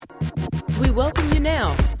We welcome you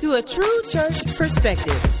now to A True Church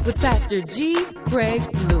Perspective with Pastor G. Craig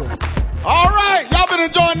Lewis. All right, y'all been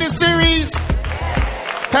enjoying this series?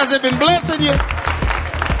 Has it been blessing you?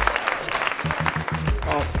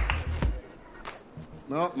 Oh,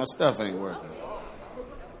 no, my stuff ain't working.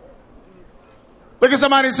 Look at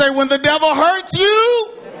somebody and say, when the devil hurts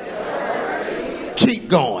you, keep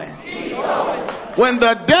going. When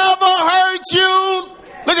the devil hurts you,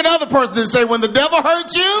 look at the other person and say, when the devil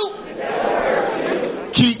hurts you,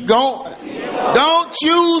 keep going. Don't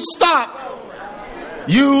you stop.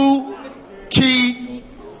 You keep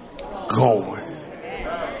going.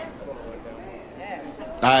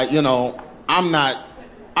 I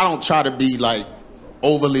don't try to be like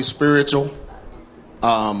overly spiritual.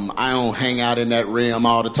 I don't hang out in that realm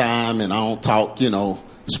all the time, and I don't talk,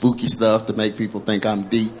 spooky stuff to make people think I'm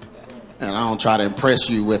deep. And I don't try to impress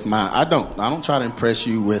you with I don't try to impress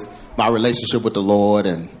you with my relationship with the Lord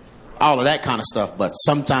and all of that kind of stuff. But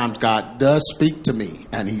sometimes God does speak to me,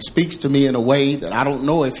 and he speaks to me in a way that I don't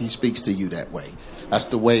know if he speaks to you that way. That's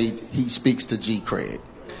the way he speaks to G. Craig.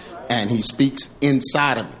 And he speaks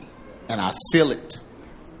inside of me, and I feel it,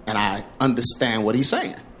 and I understand what he's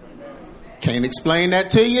saying. Can't explain that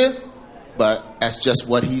to you, but that's just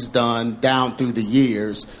what he's done down through the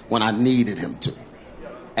years when I needed him to.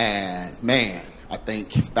 And man, I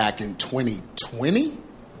think back in 2020,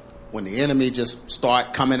 when the enemy just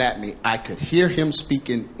started coming at me, I could hear him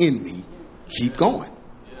speaking in me, keep going.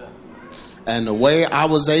 And the way I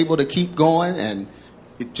was able to keep going, and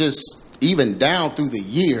it just, even down through the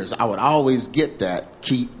years, I would always get that,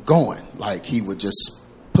 keep going. Like he would just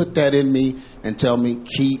put that in me and tell me,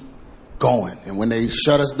 keep going. And when they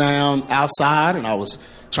shut us down outside and I was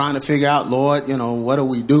trying to figure out, Lord, what do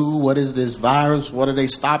we do? What is this virus? What are they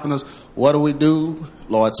stopping us? What do we do?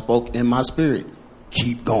 Lord spoke in my spirit,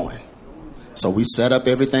 keep going. So we set up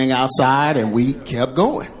everything outside and we kept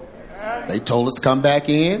going. They told us to come back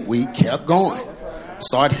in. We kept going.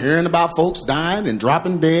 Start hearing about folks dying and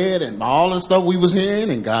dropping dead and all the stuff we was hearing.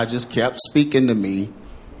 And God just kept speaking to me,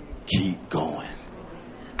 keep going.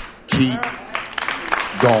 Keep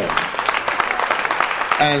going.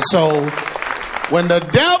 And so when the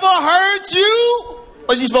devil hurts you,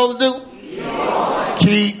 what you supposed to do?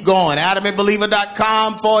 Keep going.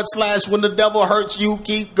 AdamandBeliever.com/when the devil hurts you,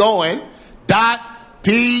 keep going.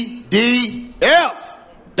 .pdf.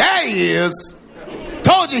 There he is.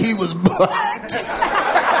 Told you he was black.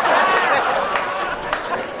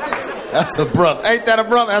 That's a brother. Ain't that a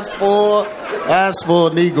brother? That's for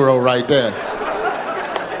Negro right there.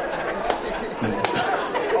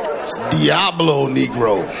 It's Diablo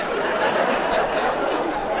Negro.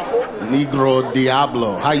 Negro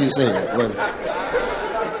Diablo. How you say it? Wait.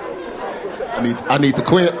 I need to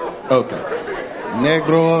quit? Okay.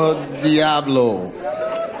 Negro Diablo.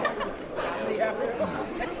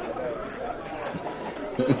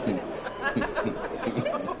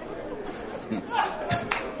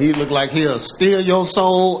 He look like he'll steal your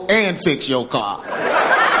soul and fix your car.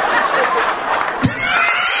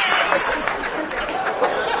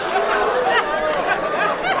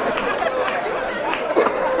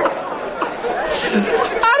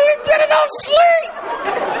 Sleep.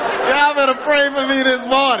 Y'all better pray for me this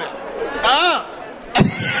morning.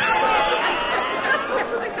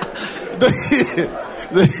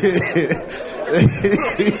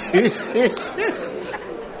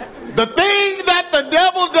 The thing that the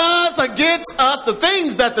devil does against us, the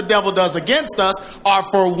things that the devil does against us are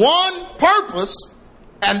for one purpose,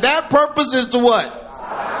 and that purpose is to what?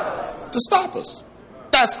 To stop us.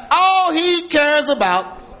 That's all he cares about,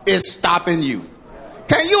 is stopping you.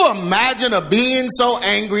 Can you imagine a being so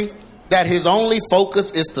angry that his only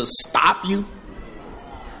focus is to stop you?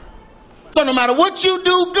 So no matter what you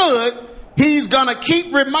do good, he's going to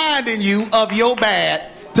keep reminding you of your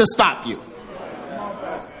bad to stop you.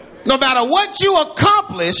 No matter what you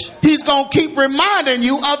accomplish, he's going to keep reminding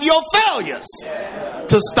you of your failures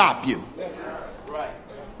to stop you.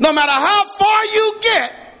 No matter how far you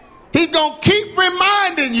get, he's going to keep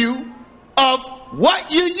reminding you of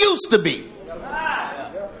what you used to be.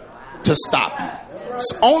 To stop you.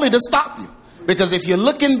 It's only to stop you. Because if you're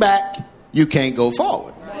looking back, you can't go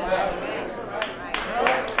forward.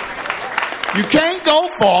 You can't go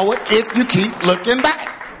forward if you keep looking back.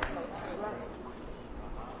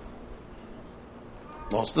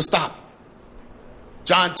 Wants to stop you.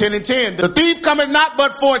 John 10:10. The thief cometh not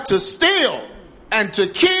but for to steal and to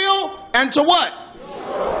kill and to what?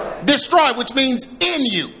 Destroy, which means end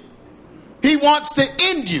you. He wants to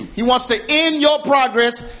end you. He wants to end your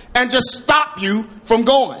progress and just stop you from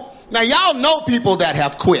going. Now, y'all know people that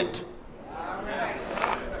have quit.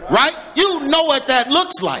 Right? You know what that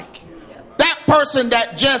looks like. person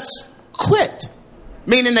that just quit,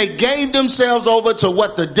 meaning they gave themselves over to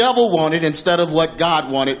what the devil wanted instead of what God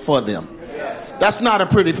wanted for them. That's not a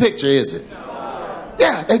pretty picture, is it?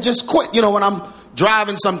 Yeah, they just quit. You know, when I'm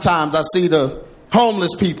driving sometimes, I see the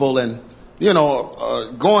homeless people and, you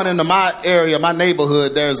know, going into my area, my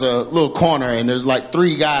neighborhood, there's a little corner and there's like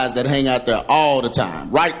 3 guys that hang out there all the time,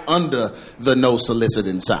 right under the no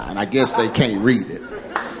soliciting sign. I guess they can't read it.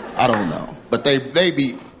 I don't know. But they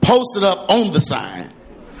be posted up on the sign.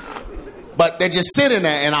 But they're just sitting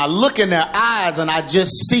there and I look in their eyes and I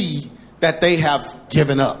just see that they have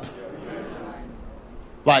given up.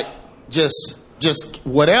 Like just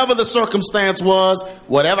whatever the circumstance was,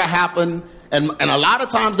 whatever happened. And a lot of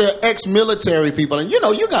times they're ex-military people. And, you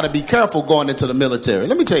know, you got to be careful going into the military.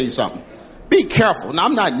 Let me tell you something. Be careful. Now,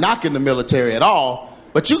 I'm not knocking the military at all.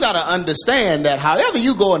 But you got to understand that however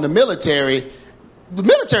you go in the military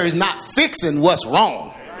is not fixing what's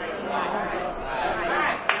wrong.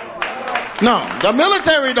 No, the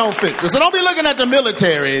military don't fix it. So don't be looking at the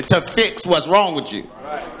military to fix what's wrong with you.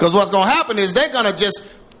 Because what's going to happen is they're going to just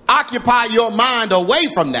occupy your mind away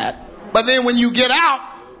from that. But then when you get out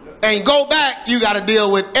and go back, you got to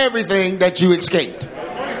deal with everything that you escaped.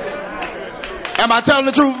 Am I telling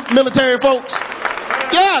the truth, military folks?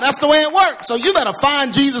 Yeah, that's the way it works. So you better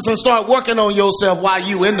find Jesus and start working on yourself while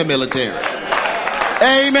you in the military.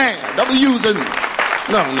 Amen. Don't be using,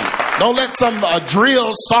 no. Don't let some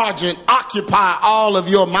drill sergeant occupy all of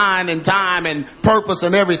your mind and time and purpose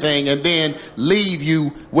and everything and then leave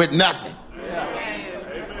you with nothing.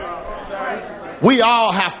 We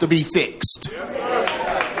all have to be fixed.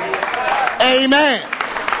 Amen.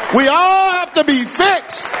 We all have to be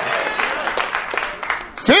fixed.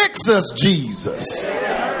 Fix us, Jesus.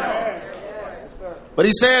 But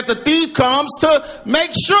he said the thief comes to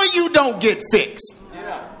make sure you don't get fixed.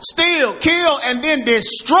 Steal, kill, and then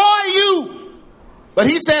destroy you. But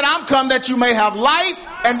he said, I'm come that you may have life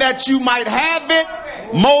and that you might have it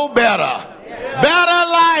more better. Better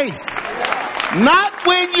life. Not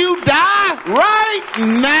when you die, right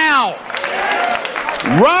now.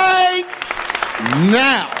 Right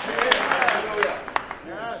now.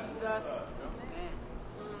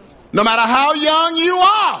 No matter how young you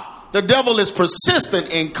are, the devil is persistent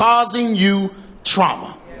in causing you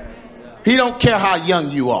trauma. He don't care how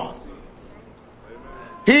young you are.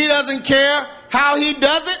 He doesn't care how he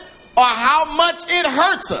does it or how much it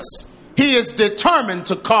hurts us. He is determined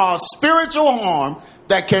to cause spiritual harm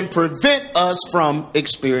that can prevent us from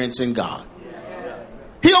experiencing God.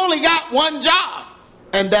 He only got one job,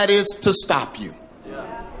 and that is to stop you.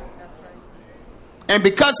 And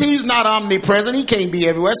because he's not omnipresent, he can't be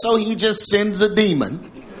everywhere, so he just sends a demon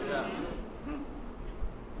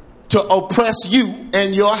to oppress you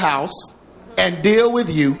and your house and deal with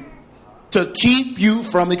you to keep you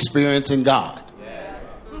from experiencing God.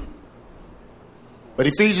 But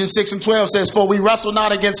Ephesians 6:12 says, for we wrestle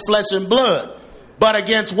not against flesh and blood, but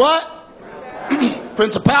against what?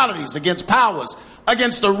 Principalities, against powers,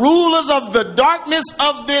 against the rulers of the darkness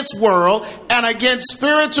of this world, and against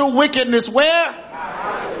spiritual wickedness where?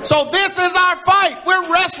 So this is our fight.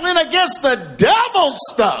 We're wrestling against the devil's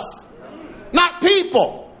stuff, not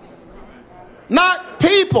people. Not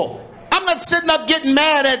people. I'm not sitting up getting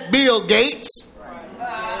mad at Bill Gates.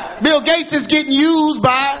 Bill Gates is getting used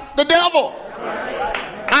by the devil.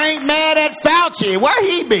 I ain't mad at Fauci. Where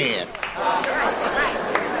he been?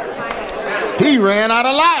 He ran out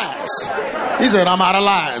of lies. He said, I'm out of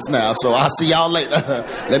lies now, so I'll see y'all later.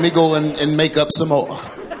 Let me go and make up some more.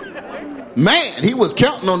 Man, he was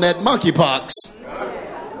counting on that monkeypox.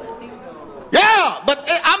 Yeah, but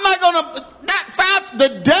I'm not going to... Fauci,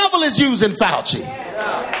 the devil is using Fauci.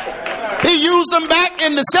 He used them back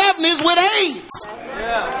in the 70s with AIDS.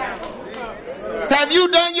 Have you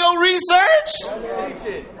done your research?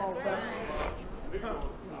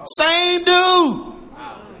 Same dude.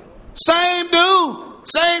 Same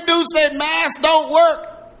dude said masks don't work.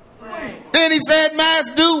 Then he said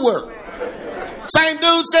masks do work. Same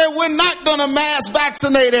dude said we're not going to mass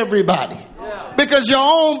vaccinate everybody. Because your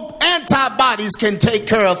own antibodies can take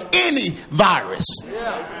care of any virus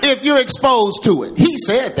if you're exposed to it. He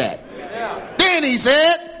said that. Then he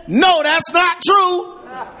said, no, that's not true.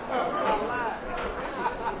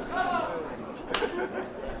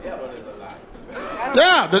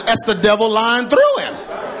 Yeah, that's the devil lying through him.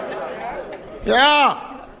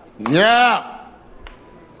 Yeah.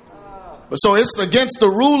 So it's against the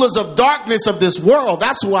rulers of darkness of this world.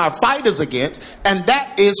 That's who our fight is against. And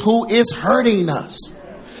that is who is hurting us.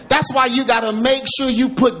 That's why you got to make sure you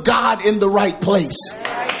put God in the right place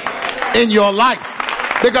in your life.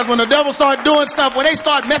 Because when the devil start doing stuff, when they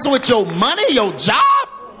start messing with your money, your job,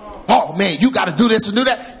 oh man, you got to do this and do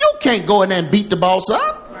that. You can't go in there and beat the boss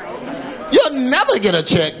up. You'll never get a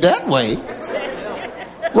check that way.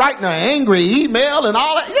 Writing an angry email and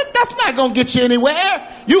all that, that's not going to get you anywhere.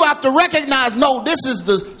 You have to recognize, no, this is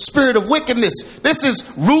the spirit of wickedness. This is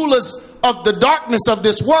rulers of the darkness of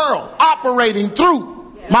this world operating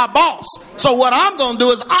through my boss. So what I'm going to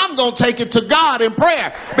do is I'm going to take it to God in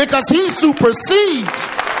prayer, because he supersedes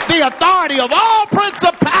the authority of all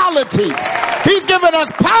principalities. He's given us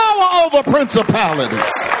power over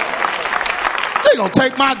principalities. They're going to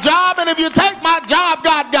take my job, and if you take my job,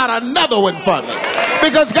 God got another one for me,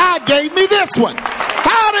 because God gave me this one.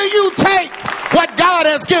 How do you take what God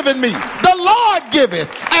has given me? The Lord giveth,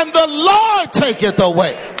 and the Lord taketh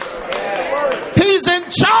away. He's in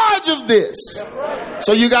charge of this.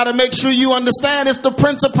 So you got to make sure you understand it's the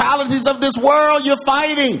principalities of this world you're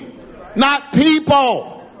fighting, not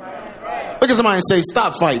people. Look at somebody and say,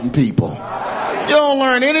 stop fighting people. You don't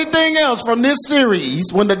learn anything else from this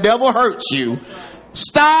series when the devil hurts you.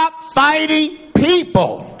 Stop fighting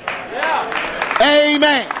people.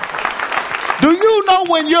 Amen. Do you know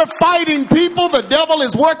when you're fighting people, the devil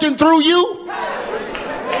is working through you?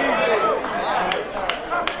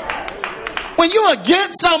 When you're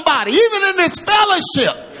against somebody, even in this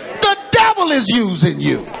fellowship, the devil is using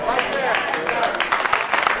you.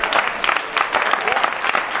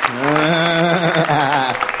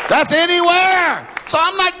 That's anywhere. So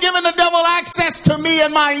I'm not giving the devil access to me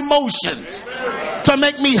and my emotions to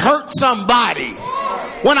make me hurt somebody,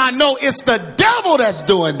 when I know it's the devil that's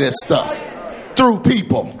doing this stuff through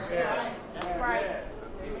people.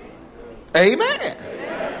 Amen.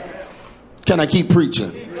 Can I keep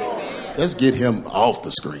preaching? Let's get him off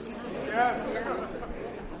the screen.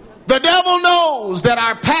 The devil knows that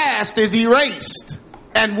our past is erased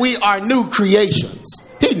and we are new creations.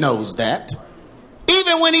 He knows that.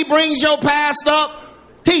 Even when he brings your past up,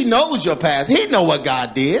 he knows your past. He know what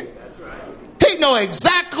God did. He know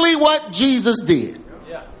exactly what Jesus did.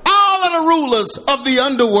 All of the rulers of the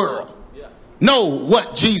underworld know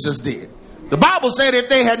what Jesus did. The Bible said if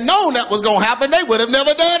they had known that was going to happen, they would have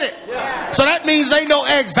never done it. So that means they know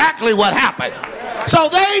exactly what happened. So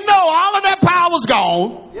they know all of their power's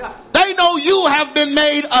gone. They know you have been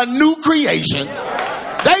made a new creation.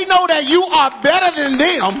 They know that you are better than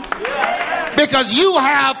them, because you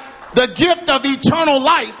have the gift of eternal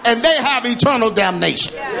life and they have eternal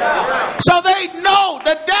damnation. So they know,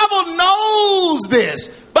 the devil knows this,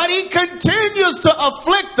 but he continues to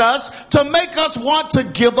afflict us to make us want to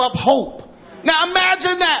give up hope. Now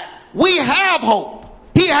imagine that. We have hope.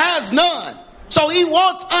 He has none. So he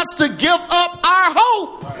wants us to give up our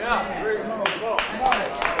hope.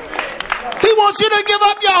 He wants you to give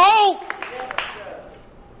up your hope.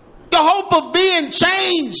 The hope of being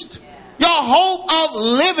changed. Your hope of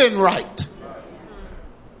living right.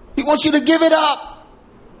 He wants you to give it up.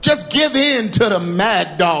 Just give in to the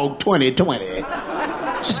Mad Dog 2020.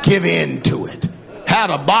 Just give in to it. Had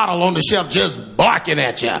a bottle on the shelf just barking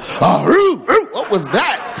at you. What was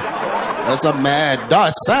that? That's a mad dog.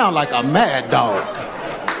 It sound like a mad dog.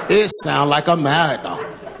 It sound like a mad dog.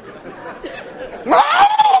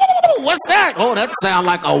 What's that? Oh, that sound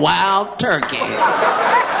like a wild turkey.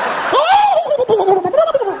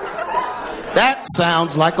 That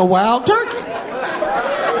sounds like a wild turkey.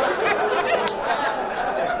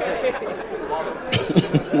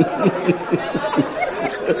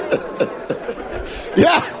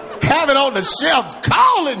 Yeah, have it on the shelf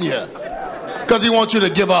calling you, because he wants you to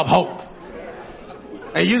give up hope.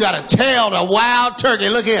 And you got to tell the wild turkey,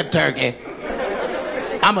 look here, turkey,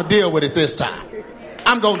 I'm going to deal with it this time.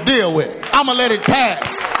 I'm going to deal with it. I'm going to let it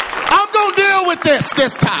pass. I'm going to deal with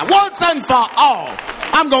this time, once and for all.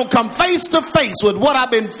 I'm going to come face to face with what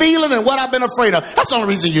I've been feeling and what I've been afraid of. That's the only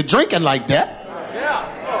reason you're drinking like that.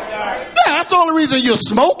 Yeah, that's the only reason you're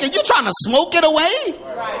smoking. You're trying to smoke it away.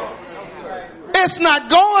 It's not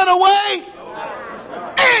going away.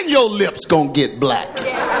 And your lips going to get black.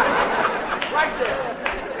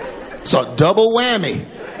 It's a double whammy.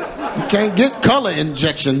 You can't get color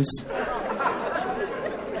injections.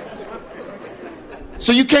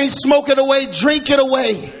 So you can't smoke it away, drink it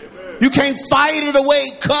away. You can't fight it away,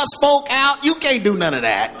 cuss folk out. You can't do none of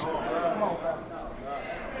that.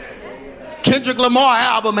 Kendrick Lamar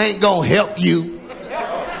album ain't gonna help you.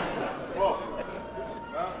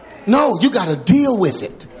 No, you gotta deal with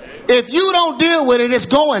it. If you don't deal with it, it's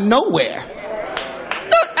going nowhere.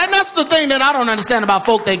 And that's the thing that I don't understand about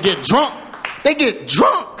folk that get drunk. They get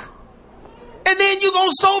drunk, and then you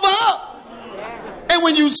gonna sober up. And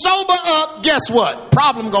when you sober up, guess what?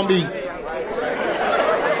 Problem gonna be.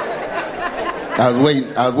 I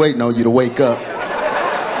was waiting on you to wake up.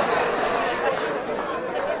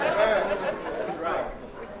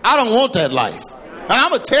 I don't want that life. And I'm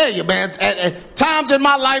going to tell you, man, at times in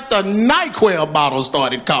my life, the NyQuil bottle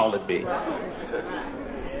started calling me.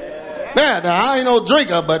 Man, now, I ain't no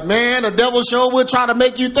drinker, but man, the devil sure will try to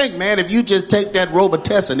make you think, man, if you just take that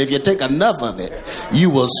Robitussin, if you take enough of it, you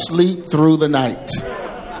will sleep through the night.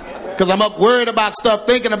 Because I'm up worried about stuff,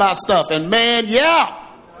 thinking about stuff. And man, yeah,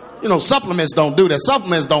 you know, supplements don't do that.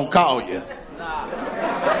 Supplements don't call you.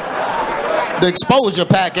 The exposure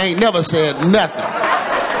pack ain't never said nothing.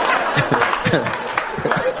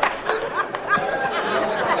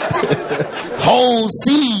 Whole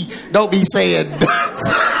C don't be saying nothing.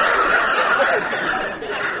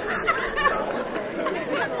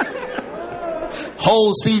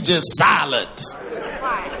 Whole C just silent.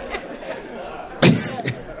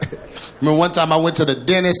 Remember one time I went to the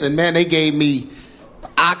dentist and man, they gave me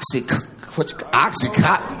oxycodone.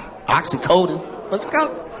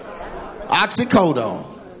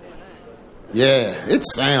 Yeah, it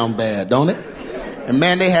sound bad, don't it? And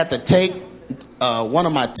man, they had to take one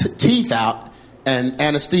of my teeth out and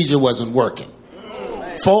anesthesia wasn't working.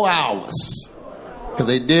 4 hours. Because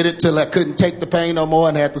they did it till I couldn't take the pain no more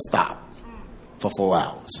and had to stop for 4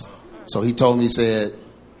 hours. So he told me, he said,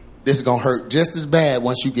 this is going to hurt just as bad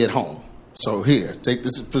once you get home. So here, take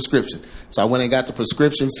this prescription. So I went and got the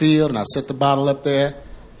prescription filled and I set the bottle up there.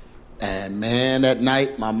 And man, that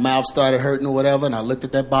night my mouth started hurting or whatever. And I looked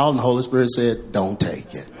at that bottle and the Holy Spirit said, don't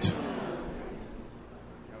take it.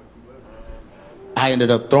 I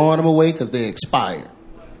ended up throwing them away because they expired.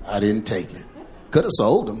 I didn't take it. Could have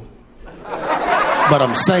sold them. But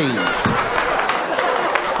I'm saved.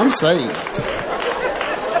 I'm saved.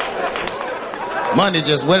 Money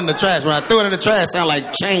just went in the trash. When I threw it in the trash, it sounded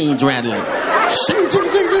like change rattling. Shing,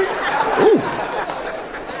 ching, ching, ching. Ooh.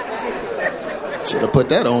 Should have put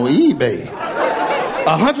that on eBay.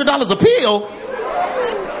 $100 a pill?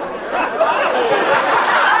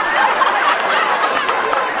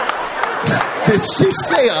 Did she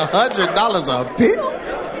say $100 a pill?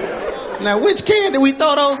 Now, which can did we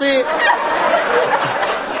throw those in?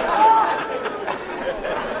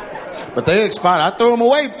 But they expired. I threw them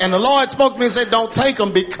away. And the Lord spoke to me and said, don't take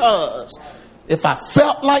them, because if I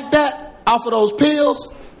felt like that off of those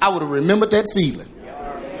pills, I would have remembered that feeling.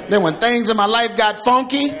 Then when things in my life got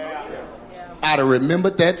funky, I'd have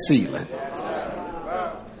remembered that feeling.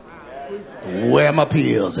 Where my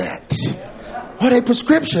pills at? Are they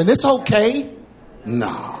prescription? It's okay.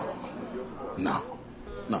 No,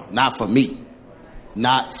 not for me.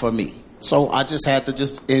 Not for me. So I just had to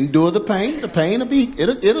just endure the pain. The pain will be,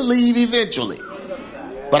 it'll leave eventually.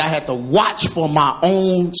 But I had to watch for my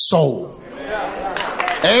own soul.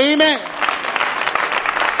 Amen.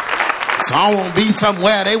 So I won't be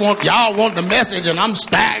somewhere y'all want the message and I'm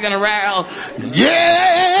staggering around.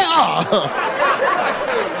 Yeah.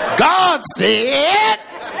 God said.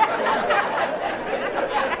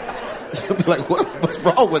 Like, what's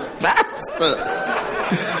wrong with Pastor?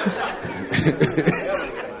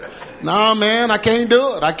 No, man, I can't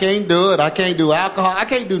do it. I can't do alcohol. I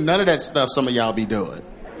can't do none of that stuff some of y'all be doing.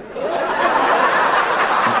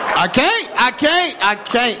 I can't.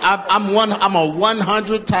 I'm a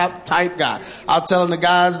 100 type guy. I was telling the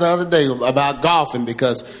guys the other day about golfing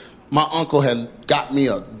because my uncle had got me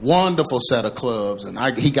a wonderful set of clubs, and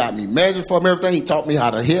he got me measured for them, everything. He taught me how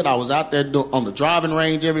to hit. I was out there on the driving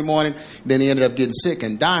range every morning. Then he ended up getting sick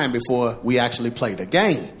and dying before we actually played a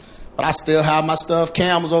game. But I still have my stuff.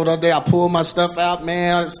 Cam was over the other day. I pulled my stuff out.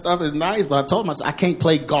 Man, stuff is nice. But I told myself I can't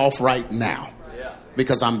play golf right now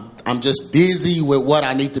because I'm just busy with what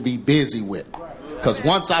I need to be busy with. Because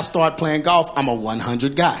once I start playing golf, I'm a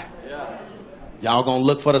 100 guy. Y'all gonna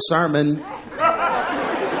look for the sermon.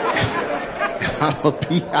 I'm gonna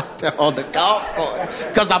be out there on the golf course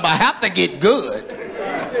because I'm gonna have to get good.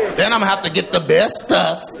 Then I'm gonna have to get the best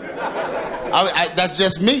stuff. That's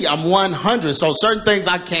just me. I'm 100. So certain things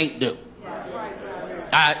I can't do.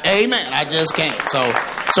 Amen. I just can't. So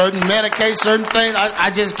certain medication, certain things, I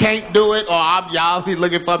just can't do it. Or y'all be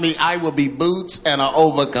looking for me. I will be boots and an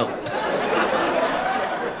overcoat.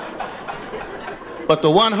 But the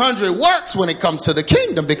 100 works when it comes to the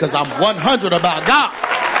kingdom because I'm 100 about God.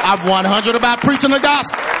 I'm 100 about preaching the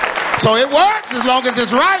gospel. So it works as long as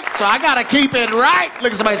it's right. So I got to keep it right.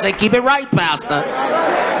 Look at somebody say, keep it right, Pastor.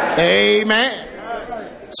 Amen.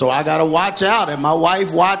 So I got to watch out. And my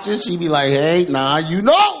wife watches. She be like, hey, nah, you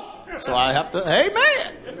know. So I have to,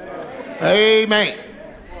 amen.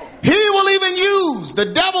 He will even use, the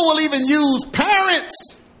devil will even use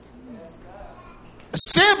parents,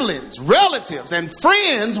 siblings, relatives, and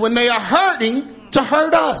friends when they are hurting to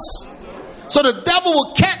hurt us. So the devil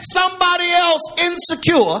will catch somebody else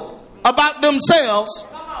insecure about themselves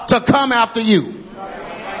to come after you.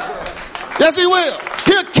 Yes, he will.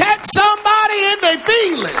 He'll catch somebody in their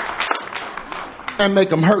feelings and make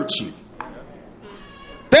them hurt you.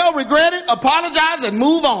 They'll regret it, apologize, and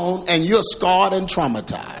move on, and you're scarred and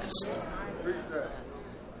traumatized.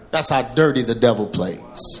 That's how dirty the devil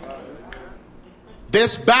plays.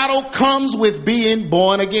 This battle comes with being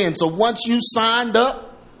born again. So once you signed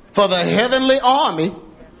up for the heavenly army,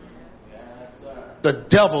 the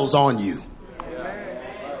devil's on you.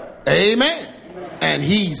 Amen. And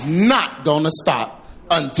he's not going to stop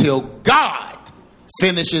until God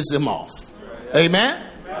finishes him off. Amen.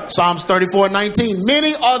 Psalms 34:19.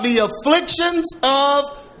 Many are the afflictions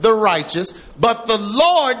of the righteous, but the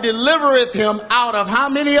Lord delivereth him out of how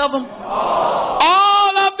many of them?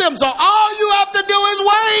 All of them. So all you have to do is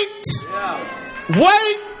wait.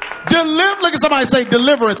 Wait. Look at somebody say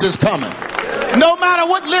deliverance is coming. No matter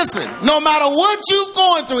what, listen, no matter what you're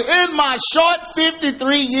going through in my short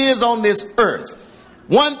 53 years on this earth,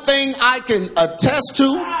 one thing I can attest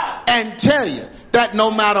to and tell you, that no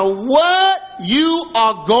matter what you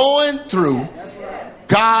are going through,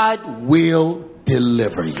 God will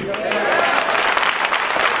deliver you.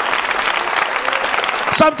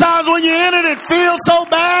 Sometimes when you're in it, it feels so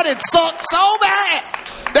bad, it sucks so bad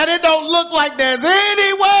that it don't look like there's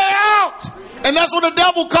any way out. And that's when the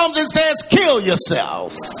devil comes and says, kill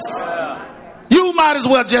yourself. You might as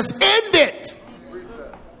well just end it.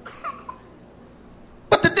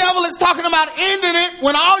 But the devil is talking about ending it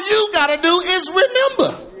when all you got to do is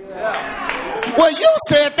remember. Well, you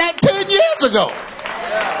said that 10 years ago.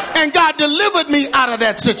 And God delivered me out of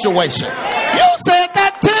that situation. You said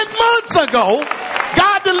that 10 months ago.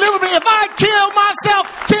 God delivered me. If I killed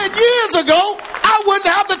myself 10 years ago, I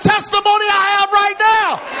wouldn't have the testimony I have right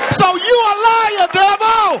now. So you a liar,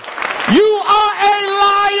 devil. You are a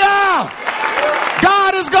liar.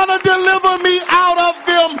 God is going to deliver me out of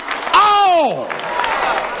them all.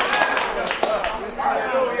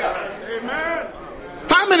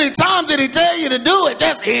 How many times did he tell you to do it?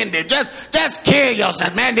 Just end it. Just kill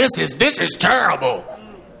yourself. Man, this is terrible.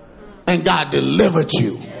 And God delivered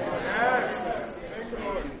you.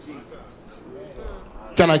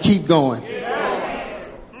 Can I keep going?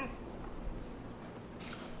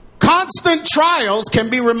 Constant trials can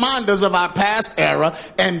be reminders of our past error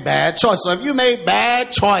and bad choices. So if you made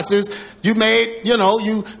bad choices, you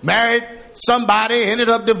married somebody, ended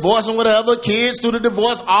up divorcing, whatever, kids through the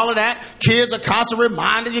divorce, all of that. Kids are constantly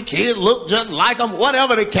reminding you, kids look just like them,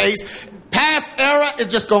 whatever the case. Past error is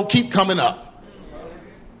just going to keep coming up.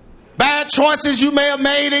 Bad choices you may have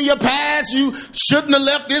made in your past. You shouldn't have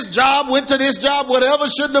left this job, went to this job, whatever,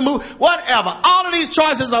 shouldn't have moved, whatever. All of these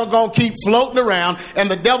choices are going to keep floating around, and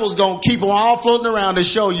the devil's going to keep them all floating around to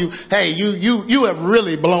show you, hey, you have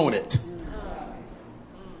really blown it.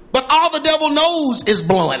 But all the devil knows is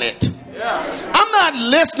blowing it. I'm not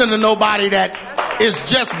listening to nobody that is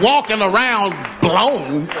just walking around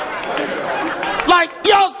blown. Like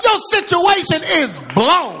your situation is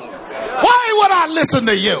blown. Why would I listen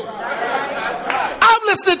to you? I'm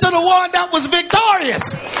listening to the one that was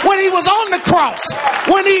victorious when he was on the cross.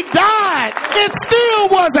 When he died, it still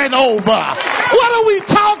wasn't over. What are we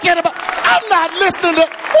talking about? I'm not listening to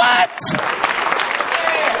what?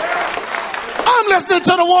 I'm listening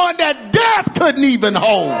to the one that death couldn't even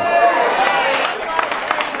hold.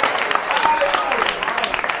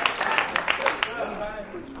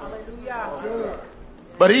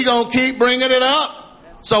 But he gonna keep bringing it up.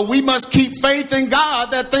 So we must keep faith in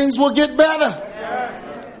God that things will get better.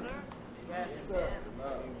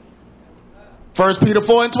 1 Peter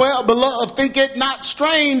 4:12, beloved, think it not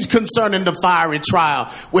strange concerning the fiery trial,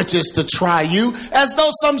 which is to try you, as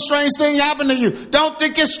though some strange thing happened to you. Don't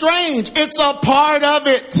think it's strange. It's a part of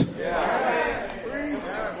it. Yeah,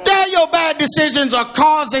 your bad decisions are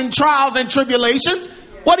causing trials and tribulations.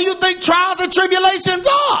 What do you think trials and tribulations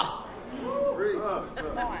are?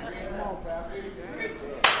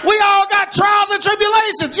 We all got trials and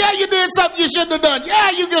tribulations. Yeah, you did something you shouldn't have done. Yeah,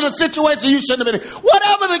 you get a situation you shouldn't have been in.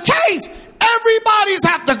 Whatever the case,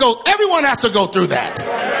 everyone has to go through that.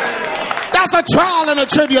 That's a trial and a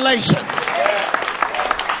tribulation.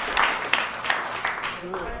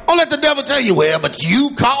 Don't let the devil tell you, well, but you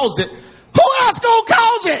caused it. Who else gonna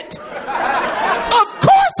cause it? Of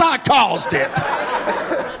course I caused it.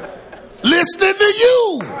 Listening to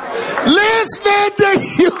you.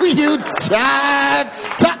 You child.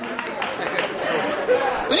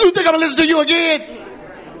 You think I'm gonna listen to you again?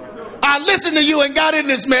 I listened to you and got in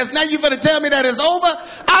this mess. Now you finna tell me that it's over?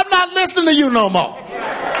 I'm not listening to you no more.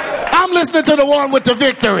 I'm listening to the one with the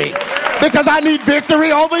victory. Because I need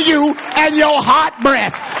victory over you and your hot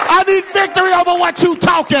breath. I need victory over what you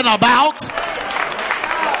talking about.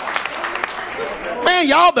 Man, man,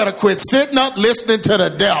 y'all better quit sitting up listening to the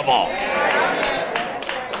devil.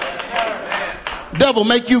 Devil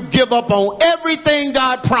make you give up on everything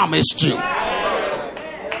God promised you.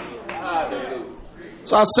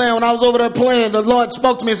 So I was saying, when I was over there playing, the Lord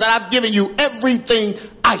spoke to me and said, I've given you everything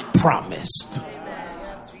I promised.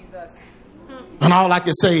 And all I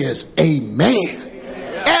can say is, amen.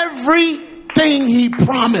 Everything he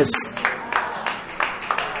promised.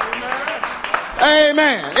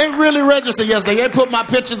 Amen. It really registered yesterday. They put my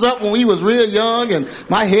pictures up when we was real young and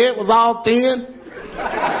my head was all thin.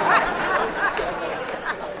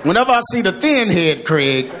 Whenever I see the thin head,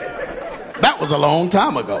 Craig, that was a long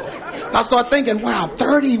time ago. And I start thinking, wow,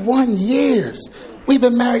 31 years. We've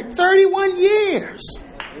been married 31 years.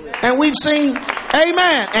 And we've seen,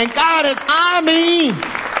 amen. And God has,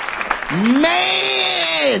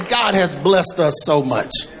 man, God has blessed us so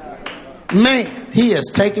much. Man, he has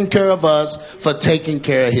taken care of us for taking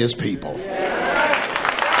care of his people.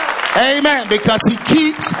 Amen. Because he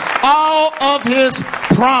keeps all of his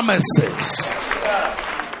promises.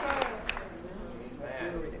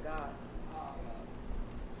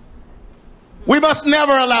 We must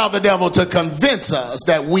never allow the devil to convince us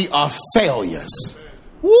that we are failures.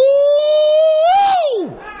 Woo!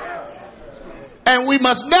 And we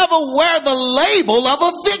must never wear the label of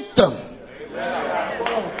a victim.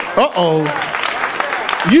 Uh-oh.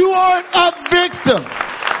 You aren't a victim.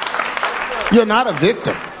 You're not a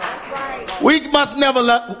victim. We must never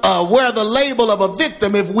wear the label of a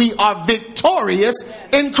victim if we are victorious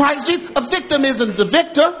in Christ Jesus. A victim isn't the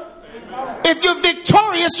victor. If you're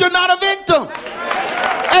victorious, you're not a victim.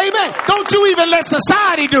 Amen. Don't you even let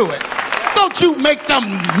society do it. Don't you make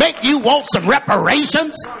you want some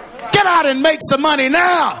reparations. Get out and make some money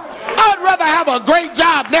now. I'd rather have a great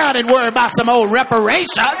job now than worry about some old reparations.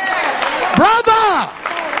 Brother,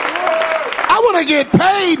 I want to get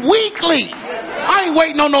paid weekly. I ain't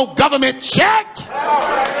waiting on no government check.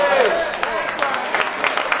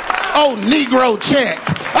 Oh, Negro check.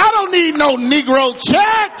 I don't need no Negro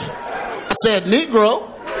check. I said Negro.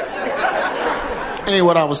 Ain't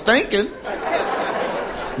what I was thinking.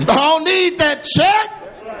 I don't need that check.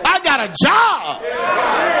 I got a job.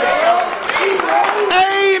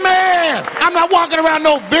 Amen. I'm not walking around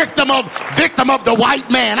no victim of the white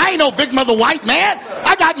man. I ain't no victim of the white man.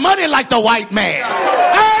 I got money like the white man.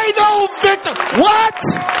 I ain't no victim. What?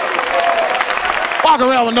 Walking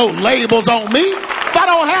around with no labels on me. If I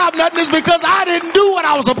don't have nothing, it's because I didn't do what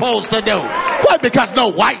I was supposed to do. What? Because no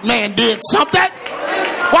white man did something.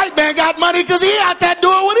 White man got money because he out there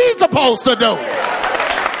doing what he's supposed to do.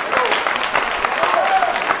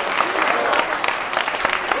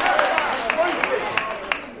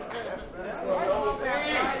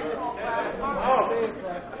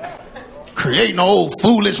 Creating old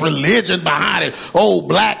foolish religion behind it. Old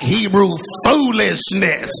black Hebrew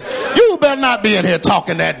foolishness. You better not be in here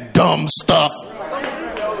talking that dumb stuff.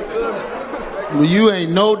 You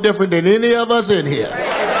ain't no different than any of us in here.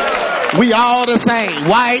 We all the same.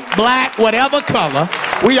 White, black, whatever color.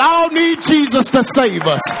 We all need Jesus to save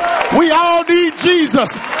us. We all need Jesus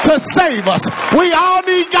to save us. We all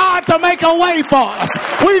need God to make a way for us.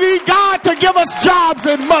 We need God to give us jobs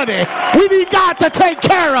and money. We need God to take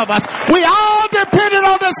care of us. We all dependent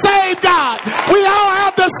on the same God. We all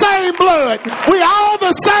have the same blood. We all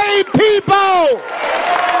the same people.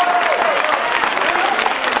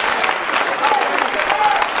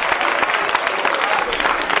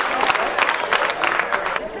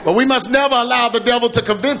 But we must never allow the devil to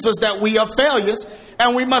convince us that we are failures.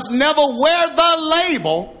 And we must never wear the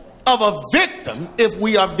label of a victim if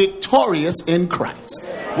we are victorious in Christ.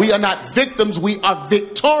 We are not victims. We are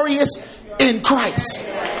victorious in Christ.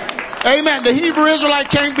 Amen. The Hebrew Israelite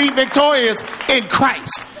can't be victorious in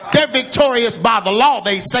Christ. They're victorious by the law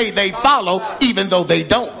they say they follow, even though they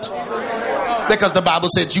don't. Because the Bible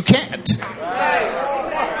said you can't.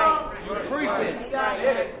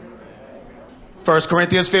 1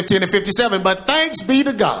 Corinthians 15 and 57. But thanks be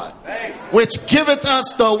to God, which giveth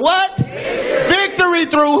us the what? Victory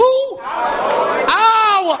through who?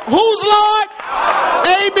 Whose Lord?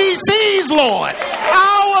 ABC's Lord.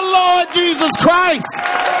 Our Lord Jesus Christ.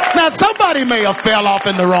 Now somebody may have fell off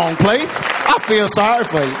in the wrong place. I feel sorry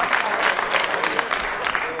for you.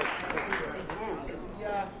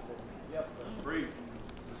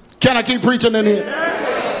 Can I keep preaching in here?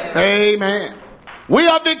 Amen. We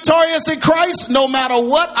are victorious in Christ no matter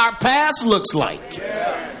what our past looks like.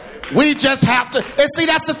 We just have to, and see,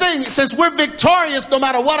 that's the thing. Since we're victorious, no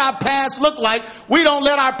matter what our past look like, we don't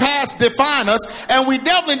let our past define us, and we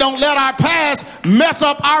definitely don't let our past mess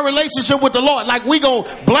up our relationship with the Lord. Like we go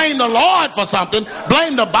blame the Lord for something,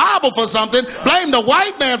 blame the Bible for something, blame the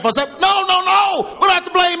white man for something. No. We don't have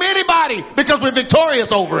to blame anybody because we're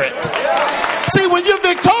victorious over it. See, when you're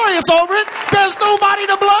victorious over it, there's nobody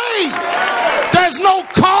to blame. There's no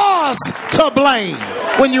cause to blame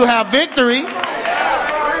when you have victory.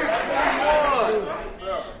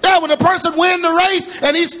 Yeah, when a person wins the race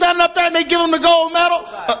and he's standing up there and they give him the gold medal,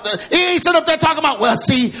 he ain't sitting up there talking about,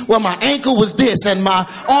 my ankle was this and my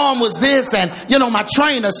arm was this, and my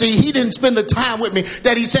trainer, he didn't spend the time with me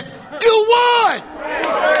that he said, you won.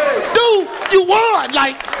 Dude, you won.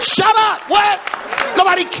 Like, shut up. What?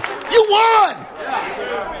 You won.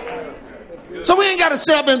 So we ain't got to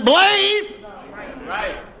sit up and blame.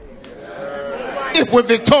 If we're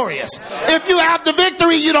victorious. If you have the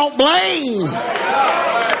victory, you don't blame.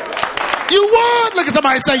 You won. Look at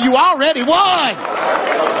somebody and say, you already won.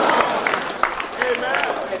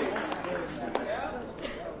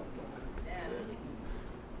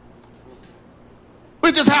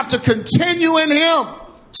 We just have to continue in him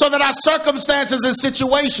so that our circumstances and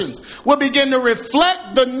situations will begin to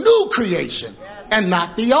reflect the new creation and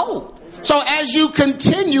not the old. So as you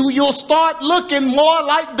continue, you'll start looking more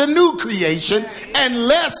like the new creation and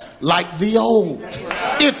less like the old.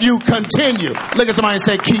 If you continue. Look at somebody and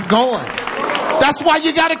say, keep going. That's why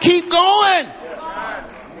you got to keep going.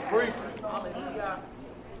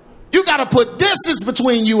 You got to put distance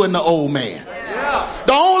between you and the old man.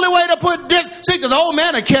 The only way to put distance, because the old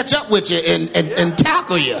man will catch up with you and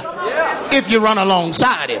tackle you if you run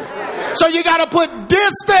alongside him. So you got to put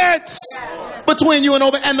distance between you and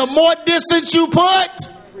old man. And the more distance you put,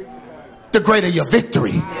 the greater your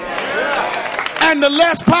victory. And the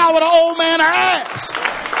less power the old man has.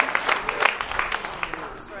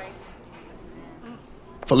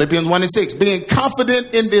 Philippians 1:6, being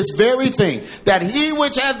confident in this very thing, that he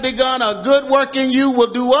which hath begun a good work in you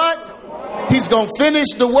will do what? He's going to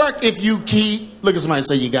finish the work if you keep. Look at somebody and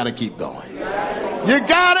say, you got to keep going. You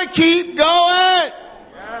got to keep going.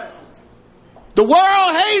 The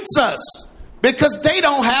world hates us because they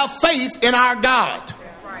don't have faith in our God.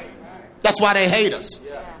 That's why they hate us.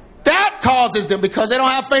 That causes them, because they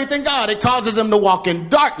don't have faith in God, it causes them to walk in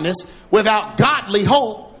darkness without godly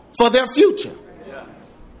hope for their future.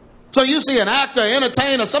 So you see an actor,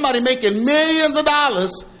 entertainer, somebody making millions of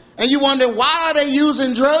dollars, and you wonder, why are they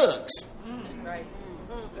using drugs?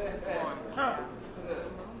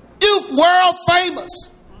 You're world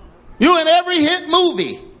famous. You in every hit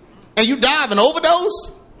movie, and you die of an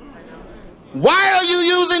overdose? Why are you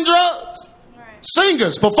using drugs?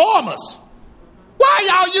 Singers, performers. Why are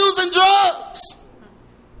y'all using drugs?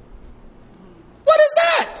 What is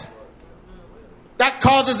that? That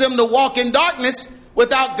causes them to walk in darkness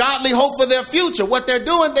without godly hope for their future. What they're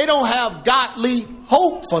doing, they don't have godly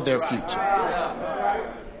hope for their future.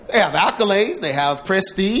 They have accolades, they have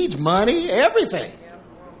prestige, money, everything.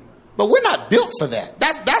 But we're not built for that.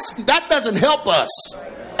 That doesn't help us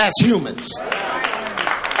as humans.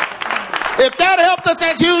 If that helped us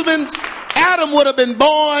as humans, Adam would have been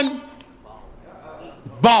born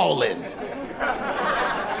balling.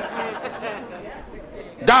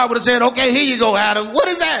 God would have said, okay, here you go, Adam. What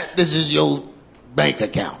is that? This is your bank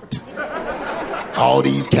account. All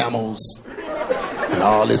these camels and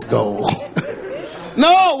all this gold.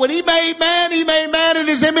 No, when he made man in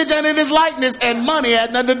his image and in his likeness, and money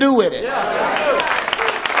had nothing to do with it.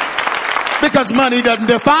 Because money doesn't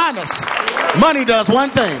define us. Money does one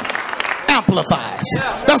thing: amplifies.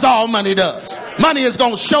 That's all money does. Money is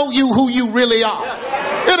going to show you who you really are.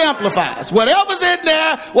 It amplifies. Whatever's in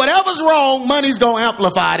there, whatever's wrong, money's going to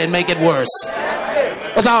amplify it and make it worse.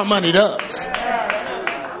 That's all money does.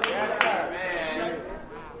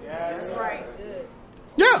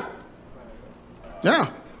 Yeah.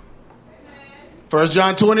 1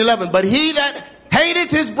 John 2:11. But he that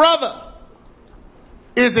hateth his brother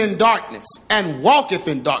is in darkness and walketh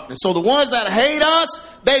in darkness. So the ones that hate us,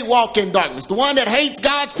 they walk in darkness. The one that hates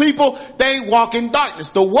God's people, they walk in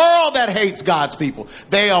darkness. The world that hates God's people,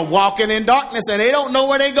 they are walking in darkness, and they don't know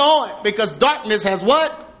where they're going, because darkness has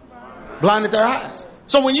what? Blinded their eyes.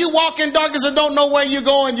 So when you walk in darkness and don't know where you're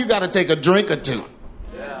going, you got to take a drink or two.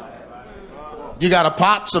 You got to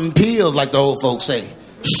pop some pills, like the old folks say.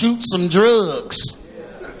 Shoot some drugs.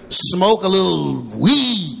 Smoke a little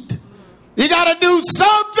weed. You got to do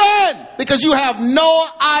something, because you have no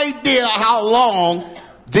idea how long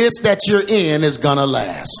this that you're in is going to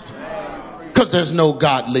last. Because there's no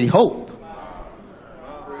godly hope.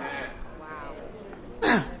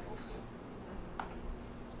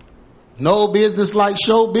 No business like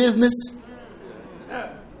show business.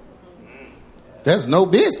 There's no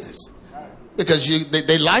business. Because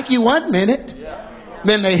they like you one minute,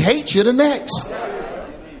 then they hate you the next.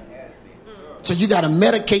 So you got to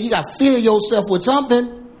medicate. You got to fill yourself with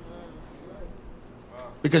something.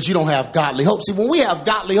 Because you don't have godly hope. See, when we have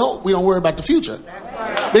godly hope, we don't worry about the future.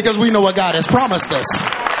 Because we know what God has promised us.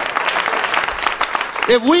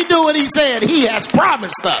 If we do what he said, he has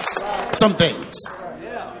promised us some things.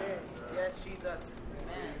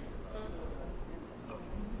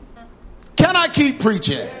 Can I keep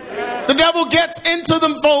preaching? The devil gets into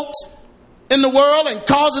them folks in the world and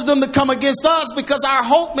causes them to come against us because our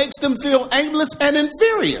hope makes them feel aimless and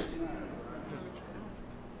inferior.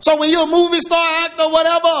 So when you're a movie star, actor,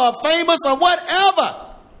 whatever, or famous or whatever,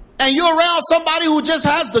 and you're around somebody who just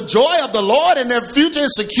has the joy of the Lord and their future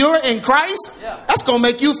is secure in Christ, that's going to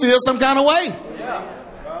make you feel some kind of way.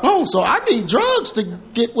 Oh, so I need drugs to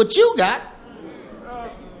get what you got.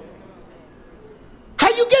 How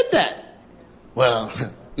you get that? Well,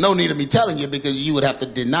 no need of me telling you because you would have to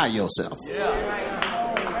deny yourself.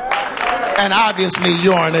 And obviously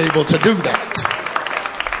you aren't able to do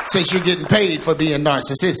that since you're getting paid for being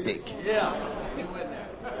narcissistic.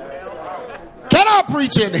 Can I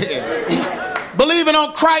preach in here? Believing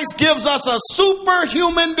on Christ gives us a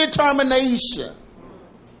superhuman determination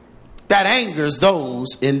that angers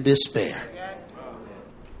those in despair.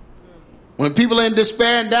 When people are in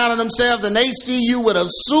despair and down on themselves and they see you with a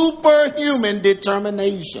superhuman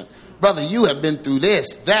determination. Brother, you have been through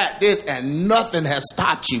this, that, this, and nothing has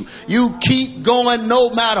stopped you. You keep going no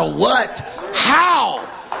matter what. How?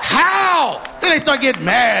 Then they start getting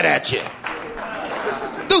mad at you.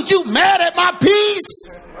 Dude, you mad at my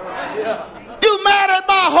peace? You mad at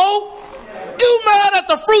my hope? You mad at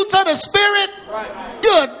the fruits of the Spirit?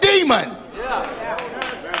 You're a demon.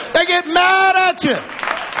 They get mad at you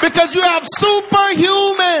because you have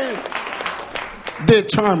superhuman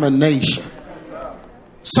determination.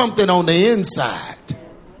 Something on the inside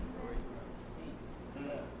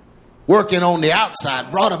working on the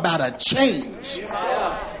outside brought about a change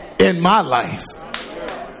in my life.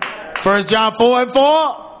 1 John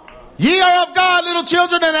 4:4. Ye are of God, little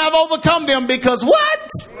children, and have overcome them, because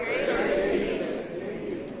what?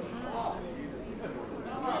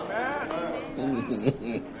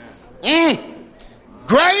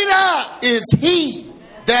 Greater is he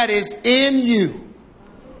that is in you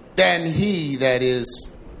than he that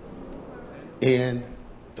is in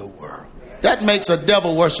the world. That makes a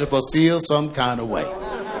devil worshiper feel some kind of way.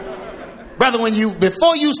 Brother,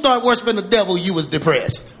 before you start worshiping the devil, you was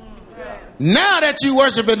depressed. Now that you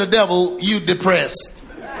worshiping the devil, you depressed.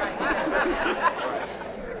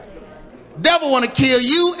 Devil want to kill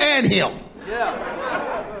you and him.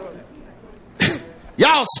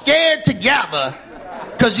 Y'all scared together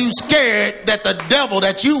because you scared that the devil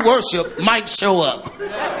that you worship might show up.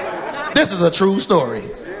 This is a true story.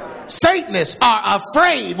 Satanists are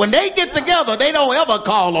afraid. When they get together, they don't ever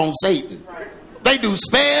call on Satan. They do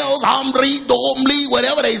spells,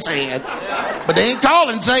 whatever they saying. But they ain't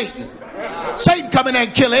calling Satan. Satan come in there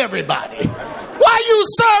and kill everybody. Why you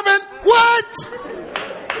serving? What?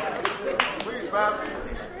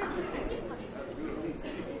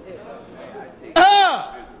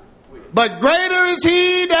 But greater is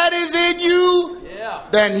he that is in you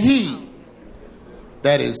than he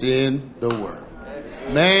that is in the world.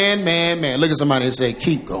 Man. Look at somebody and say,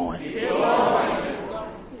 keep going.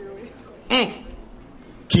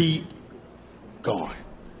 Keep going.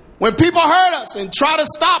 When people hurt us and try to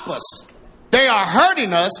stop us, they are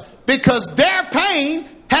hurting us because their pain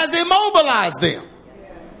has immobilized them.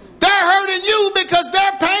 They're hurting you because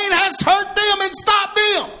their pain has hurt them and stopped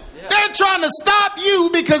them. They're trying to stop you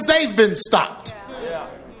because they've been stopped.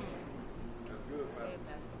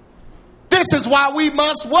 This is why we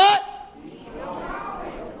must what?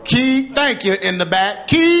 Thank you in the back.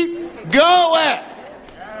 Keep going.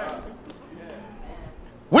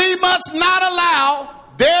 We must not allow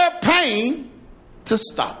their pain to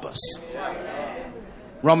stop us.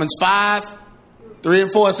 Romans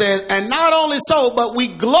 5:3-4 says, and not only so, but we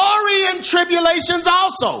glory in tribulations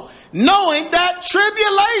also, knowing that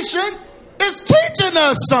tribulation is teaching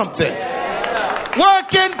us something.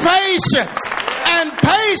 Work in patience, and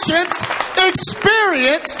patience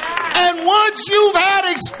experience, and once you've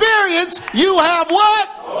had experience, you have what?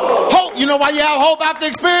 Hope. You know why you have hope after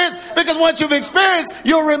experience? Because once you've experienced,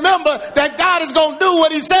 you'll remember that God is going to do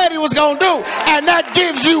what he said he was going to do, and that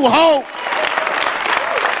gives you hope.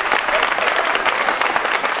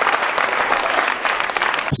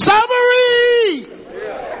 Summary.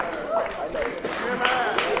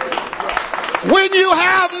 When you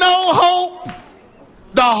have no hope,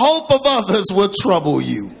 the hope of others will trouble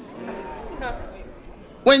you.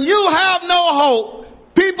 When you have no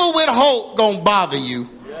hope, people with hope gonna bother you.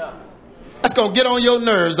 That's gonna get on your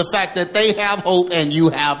nerves, the fact that they have hope and you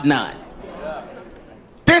have none.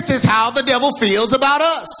 This is how the devil feels about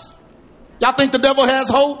us. Y'all think the devil has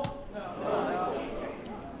hope?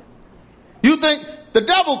 You think the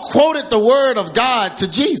devil quoted the word of God to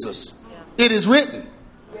Jesus? It is written.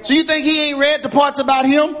 So you think he ain't read the parts about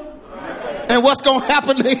him and what's going to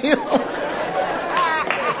happen to him?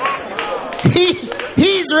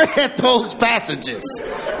 He's read those passages.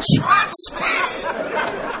 Trust me.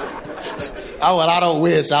 Oh, well, I don't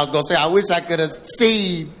wish. I was going to say, I wish I could have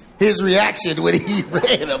seen his reaction when he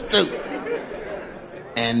read them too.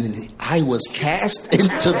 And I was cast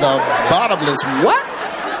into the bottomless what?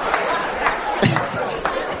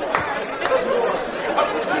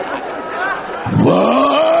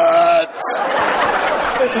 What?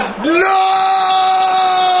 No!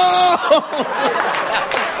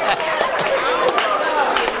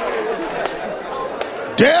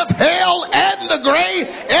 Death, hell, and the grave.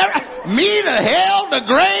 Me, the hell, the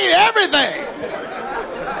grave, everything.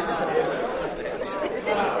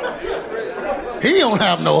 He don't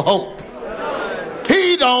have no hope.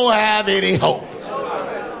 He don't have any hope.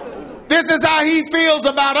 This is how he feels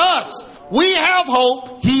about us. We have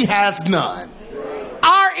hope. He has none.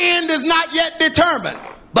 Our end is not yet determined,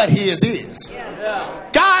 but his is.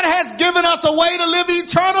 God has given us a way to live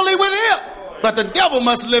eternally with him, but the devil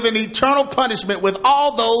must live in eternal punishment with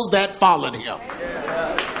all those that followed him.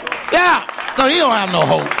 Yeah, so he don't have no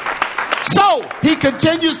hope. So he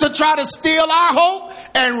continues to try to steal our hope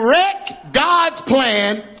and wreck God's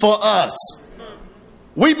plan for us.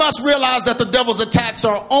 We must realize that the devil's attacks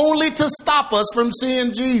are only to stop us from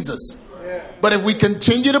seeing Jesus. But if we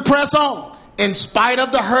continue to press on, in spite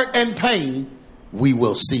of the hurt and pain, we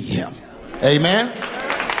will see him. Amen.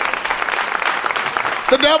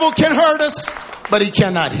 The devil can hurt us, but he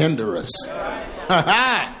cannot hinder us.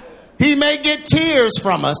 He may get tears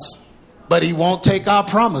from us, but he won't take our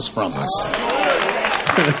promise from us.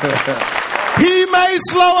 He may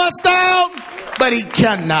slow us down, but he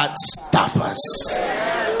cannot stop us.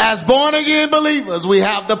 As born again believers, we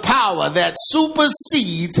have the power that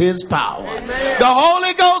supersedes his power. The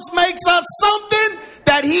Holy Ghost makes us something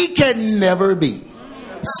that he can never be.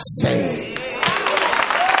 Saved.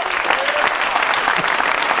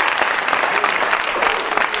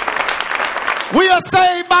 We are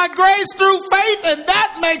saved by grace through faith, and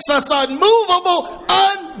that makes us unmovable,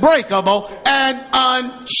 unbreakable, and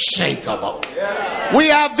unshakable. We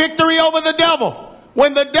have victory over the devil.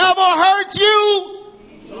 When the devil hurts you,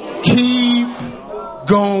 keep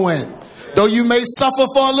going. Though you may suffer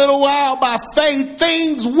for a little while, by faith,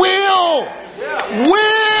 things will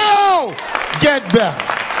get better.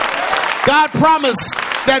 God promised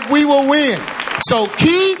that we will win. So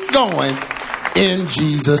keep going in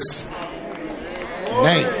Jesus'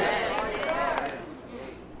 name.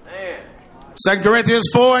 2 Corinthians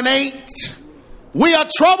 4:8. We are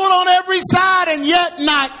troubled on every side and yet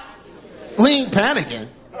not. We ain't panicking.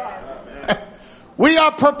 We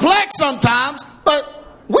are perplexed sometimes, but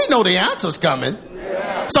we know the answer's coming.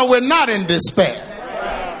 So we're not in despair.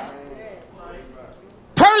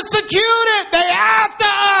 Persecuted, they after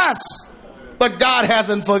us. But God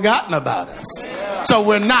hasn't forgotten about us. So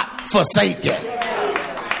we're not forsaken.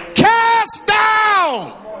 Cast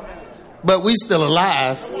down, but we still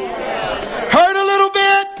alive. Hurt a little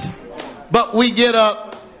bit, but we get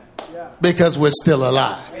up because we're still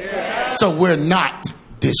alive. So we're not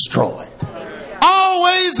destroyed.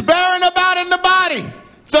 Always bearing about in the body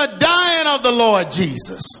the dying of the Lord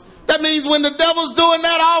Jesus. That means when the devil's doing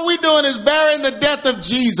that, all we doing is bearing the death of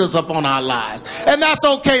Jesus upon our lives. And that's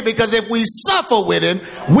okay, because if we suffer with him,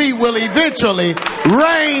 we will eventually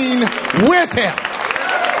reign with him.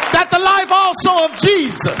 That the life also of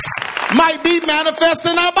Jesus might be manifest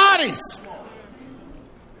in our bodies.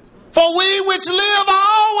 For we which live are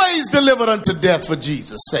always delivered unto death for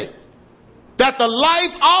Jesus' sake, that the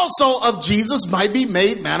life also of Jesus might be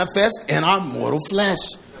made manifest in our mortal flesh.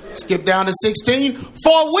 Skip down to 16.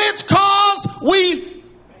 For which cause we...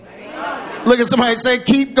 Look at somebody and say,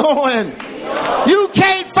 keep going. You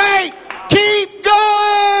can't faint. Keep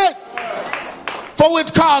going. For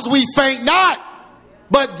which cause we faint not.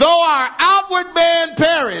 But though our outward man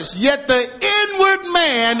perish, yet the inward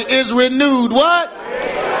man is renewed. What?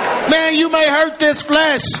 Man, you may hurt this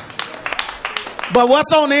flesh, but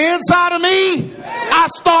what's on the inside of me, I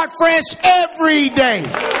start fresh every day.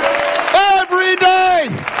 Every day.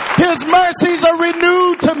 His mercies are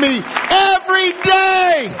renewed to me every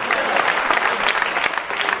day.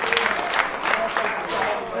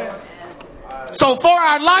 So for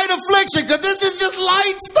our light affliction, because this is just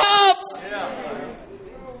light stuff.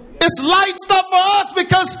 It's light stuff for us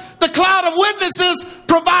because the cloud of witnesses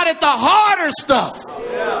provided the harder stuff.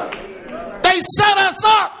 They set us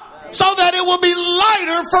up so that it will be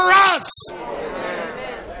lighter for us.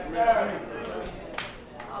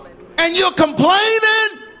 And you're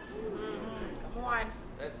complaining,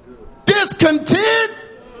 discontent,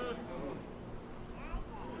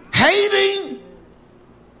 hating,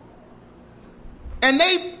 and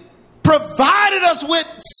they provided us with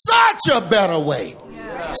such a better way,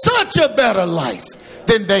 such a better life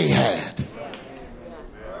than they had.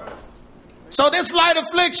 So this light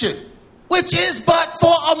affliction, which is but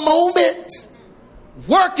for a moment,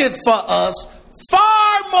 worketh for us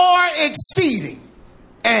far more exceeding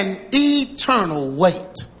an eternal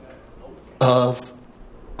weight of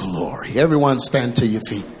glory. Everyone stand to your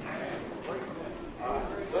feet.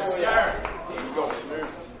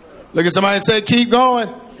 Look at somebody and say, keep going.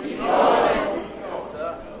 Keep going.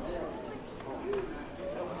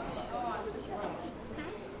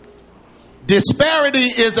 Disparity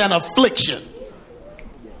is an affliction.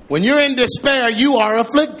 When you're in despair, you are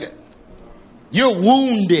afflicted. You're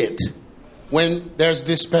wounded when there's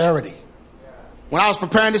disparity. When I was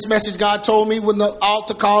preparing this message, God told me when the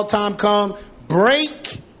altar call time comes,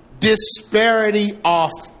 break disparity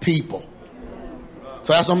off people.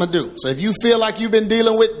 So that's what I'm going to do. So if you feel like you've been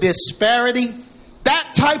dealing with disparity,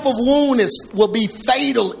 that type of wound will be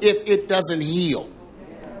fatal if it doesn't heal.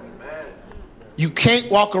 You can't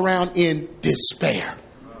walk around in despair.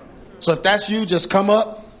 So if that's you, just come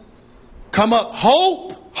up. Come up.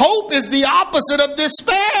 Hope is the opposite of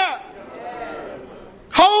despair.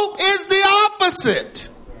 Hope is the opposite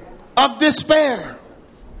of despair.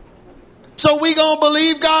 So we're going to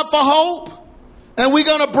believe God for hope. And we're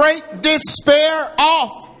going to break despair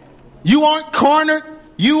off. You aren't cornered.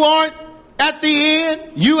 You aren't at the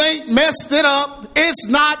end. You ain't messed it up. It's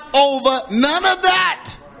not over. None of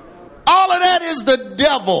that. All of that is the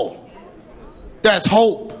devil. There's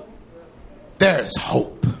hope. There's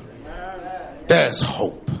hope. There's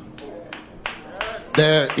hope.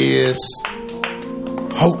 There is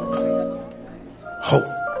hope. Hope.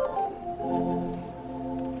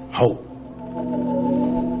 Hope.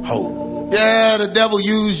 Hope. Yeah, the devil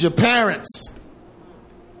used your parents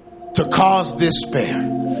to cause despair.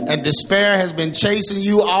 And despair has been chasing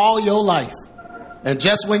you all your life. And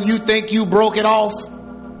just when you think you broke it off,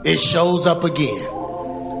 it shows up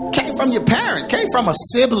again. Came from your parent, came from a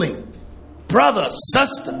sibling, brother,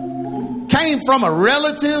 sister, came from a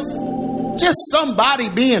relative, just somebody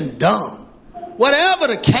being dumb. Whatever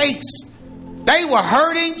the case, they were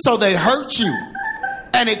hurting, so they hurt you.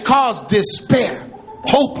 And it caused despair.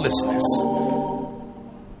 Hopelessness.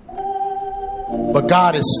 But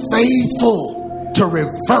God is faithful to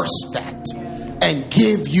reverse that and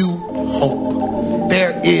give you hope.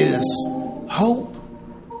 There is hope.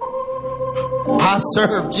 I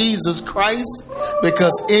serve Jesus Christ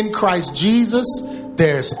because in Christ Jesus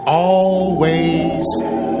there's always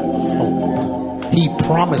hope. He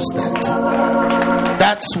promised that.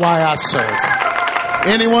 That's why I serve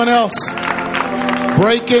him. Anyone else?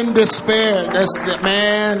 Breaking despair. That's the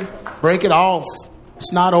man. Break it off.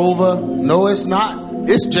 It's not over. No, it's not.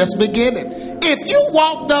 It's just beginning. If you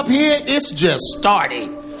walked up here, it's just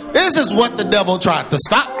starting. This is what the devil tried to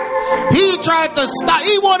stop. He tried to stop.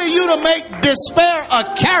 He wanted you to make despair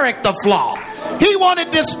a character flaw. He wanted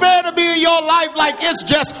despair to be in your life like it's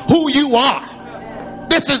just who you are.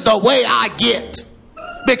 This is the way I get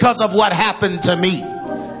because of what happened to me.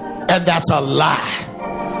 And that's a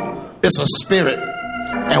lie. It's a spirit.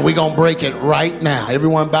 And we're going to break it right now.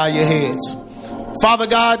 Everyone bow your heads. Father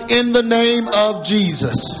God, in the name of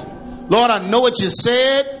Jesus. Lord, I know what you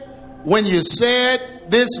said when you said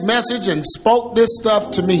this message and spoke this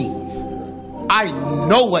stuff to me. I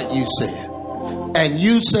know what you said. And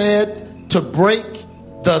you said to break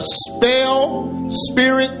the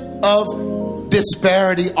spirit of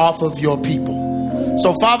disparity off of your people.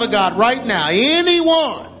 So Father God, right now,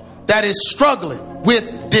 anyone that is struggling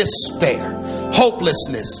with despair,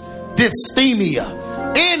 hopelessness,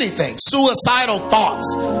 dysthymia, anything, suicidal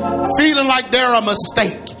thoughts, feeling like they're a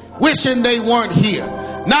mistake, wishing they weren't here,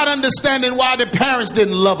 not understanding why their parents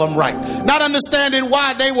didn't love them right, not understanding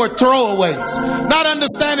why they were throwaways, not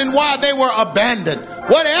understanding why they were abandoned,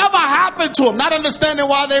 whatever happened to them, not understanding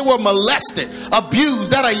why they were molested,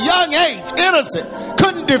 abused at a young age, innocent,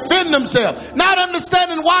 couldn't defend themselves, not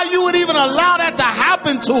understanding why you would even allow that to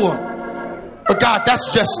happen to them. But God,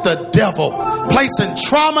 that's just the devil placing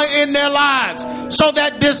trauma in their lives so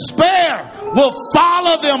that despair will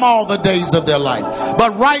follow them all the days of their life.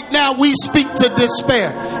 But right now we speak to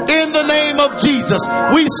despair. In the name of Jesus,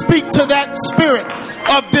 we speak to that spirit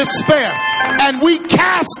of despair and we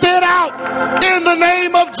cast it out in the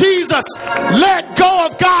name of Jesus. Let go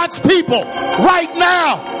of God's people right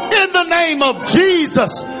now in the name of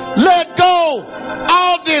Jesus. Let go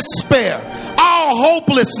all despair, all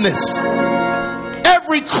hopelessness,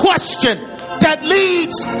 every question that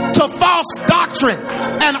leads to false doctrine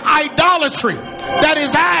and idolatry that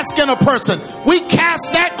is asking a person. We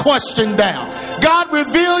cast that question down. God,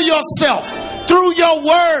 reveal yourself through your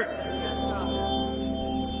word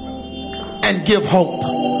and give hope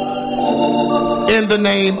in the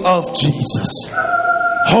name of Jesus.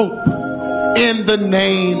 Hope in the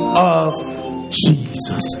name of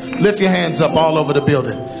Jesus. Lift your hands up all over the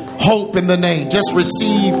building. Hope in the name. Just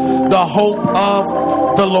receive the hope of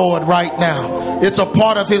the Lord right now. It's a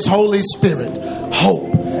part of his Holy Spirit. Hope.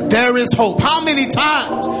 There is hope. How many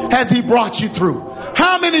times has he brought you through?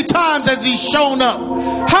 How many times has he shown up?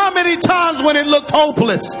 How many times when it looked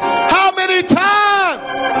hopeless? How many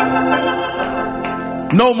times?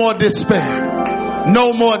 No more despair.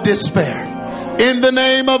 No more despair. In the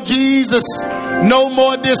name of Jesus, no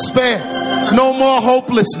more despair. No more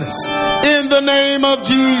hopelessness. In the name of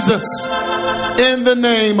Jesus. In the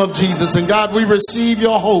name of Jesus. And God, we receive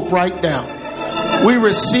your hope right now. We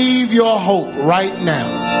receive your hope right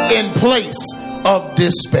now in place of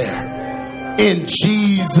despair. In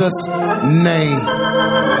Jesus' name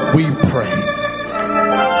we pray.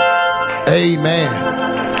 Amen.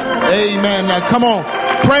 Amen. Now come on.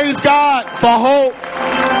 Praise God for hope.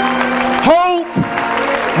 Hope.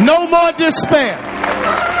 No more despair.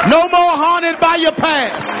 No more haunted by your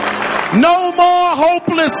past. No more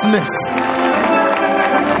hopelessness.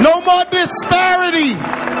 No more disparity.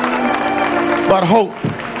 But hope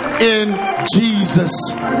in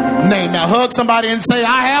Jesus' name. Now hug somebody and say,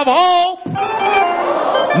 I have hope.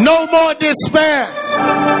 No more despair.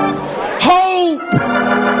 Hope.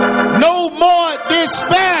 No more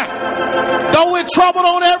despair. Though we're troubled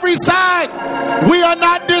on every side, we are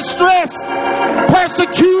not distressed.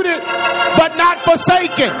 Persecuted, but not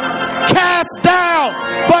forsaken. Cast down,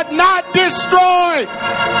 but not destroyed.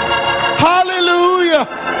 Hallelujah.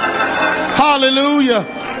 Hallelujah.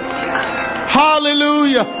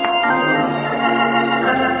 Hallelujah.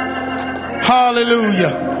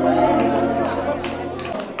 Hallelujah.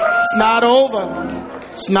 It's not over.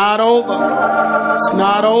 It's not over. It's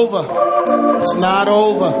not over. It's not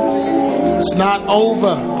over. It's not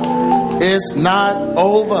over. It's not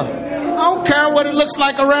over. I don't care what it looks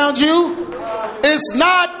like around you. It's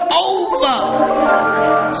not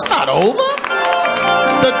over. It's not over.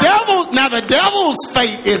 The devil's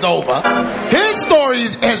fate is over. His story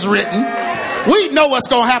is written. We know what's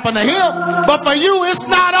going to happen to him. But for you, it's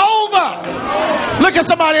not over. Look at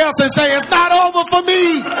somebody else and say, it's not over for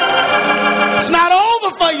me. It's not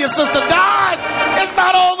over for you, Sister Dodd. It's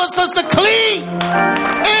not over, Sister Clee.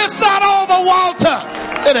 It's not over, Walter.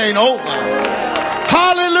 It ain't over.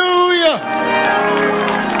 Hallelujah.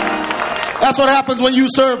 That's what happens when you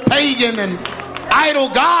serve pagan and idol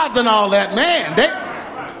gods and all that. Man,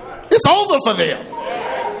 it's over for them.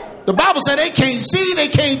 The Bible said they can't see, they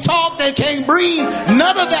can't talk, they can't breathe,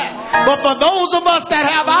 none of that. But for those of us that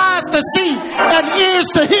have eyes to see and ears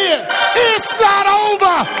to hear, it's not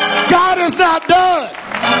over. God is not done.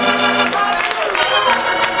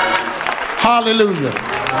 Hallelujah.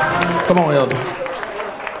 Come on, Elder.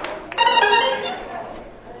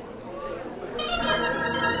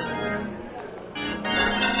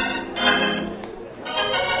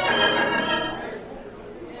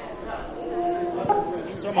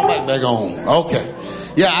 Back on. Okay.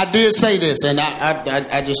 Yeah, I did say this, and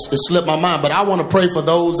I just it slipped my mind. But I want to pray for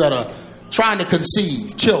those that are trying to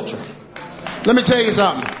conceive children. Let me tell you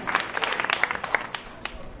something.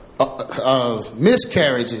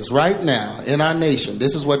 Miscarriages right now in our nation.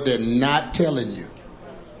 This is what they're not telling you.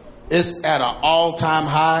 It's at an all-time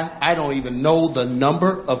high. I don't even know the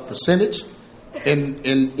number of percentage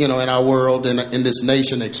in our world, in this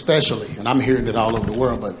nation especially, and I'm hearing it all over the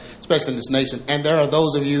world, but especially in this nation. And there are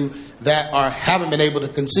those of you that haven't been able to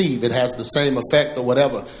conceive. It has the same effect or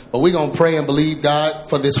whatever. But we're going to pray and believe God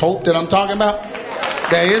for this hope that I'm talking about.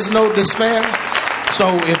 There is no despair. So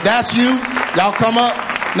if that's you, y'all come up.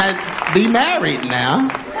 Now, be married now.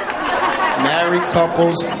 Married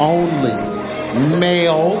couples only.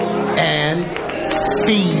 Male and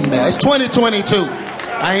female. It's 2022.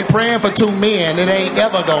 I ain't praying for two men. It ain't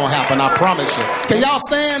ever gonna happen, I promise you. Can y'all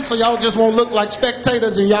stand so y'all just won't look like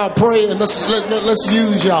spectators and y'all pray and let's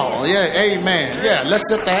use y'all. Yeah, amen. Yeah, let's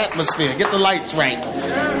set the atmosphere. Get the lights right.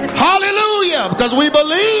 Hallelujah. Because we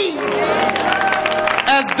believe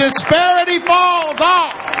as disparity falls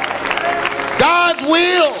off, God's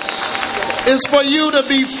will is for you to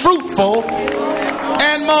be fruitful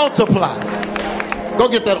and multiply. Go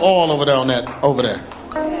get that oil over there on that over there.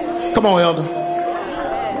 Come on, elder.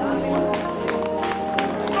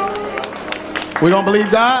 We don't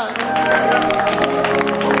believe God.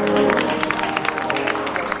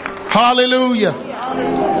 Hallelujah.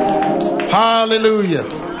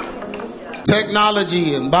 Hallelujah.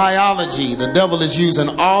 Technology and biology. The devil is using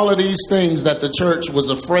all of these things that the church was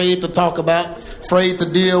afraid to talk about, afraid to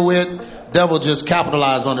deal with. Devil just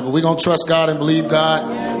capitalized on it. But we're going to trust God and believe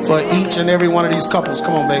God for each and every one of these couples.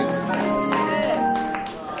 Come on, babe.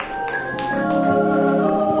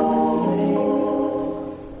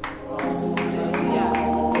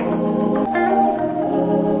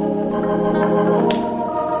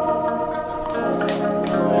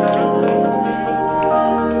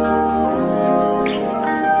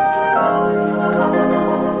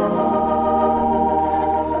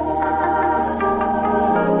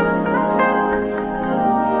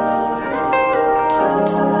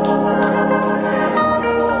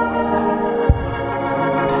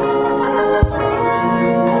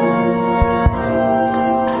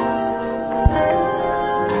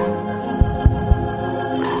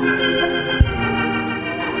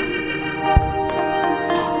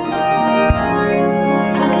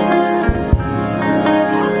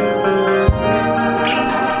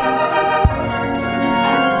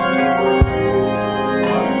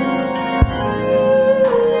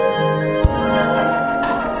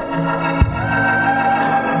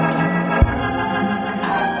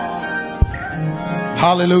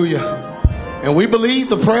 Hallelujah. And we believe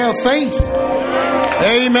the prayer of faith.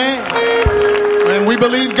 Amen. And we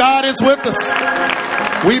believe God is with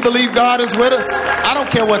us. We believe God is with us. I don't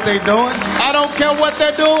care what they're doing. I don't care what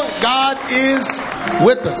they're doing. God is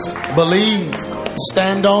with us. Believe.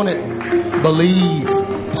 Stand on it. Believe.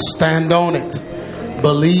 Stand on it.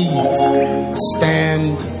 Believe.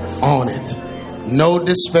 Stand on it. No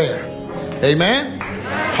despair. Amen.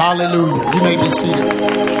 Hallelujah. You may be seated.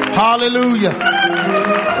 Hallelujah.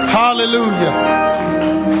 Hallelujah.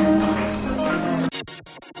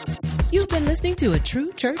 You've been listening to A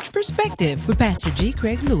True Church Perspective with Pastor G.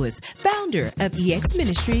 Craig Lewis, founder of EX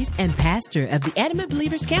Ministries and pastor of the Adamant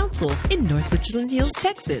Believers Council in North Richland Hills,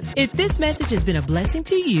 Texas. If this message has been a blessing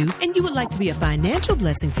to you and you would like to be a financial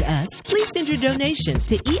blessing to us, please send your donation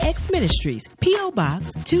to EX Ministries, P.O.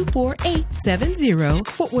 Box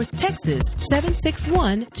 24870, Fort Worth, Texas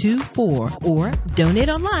 76124, or donate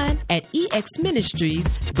online at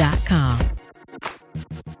exministries.com.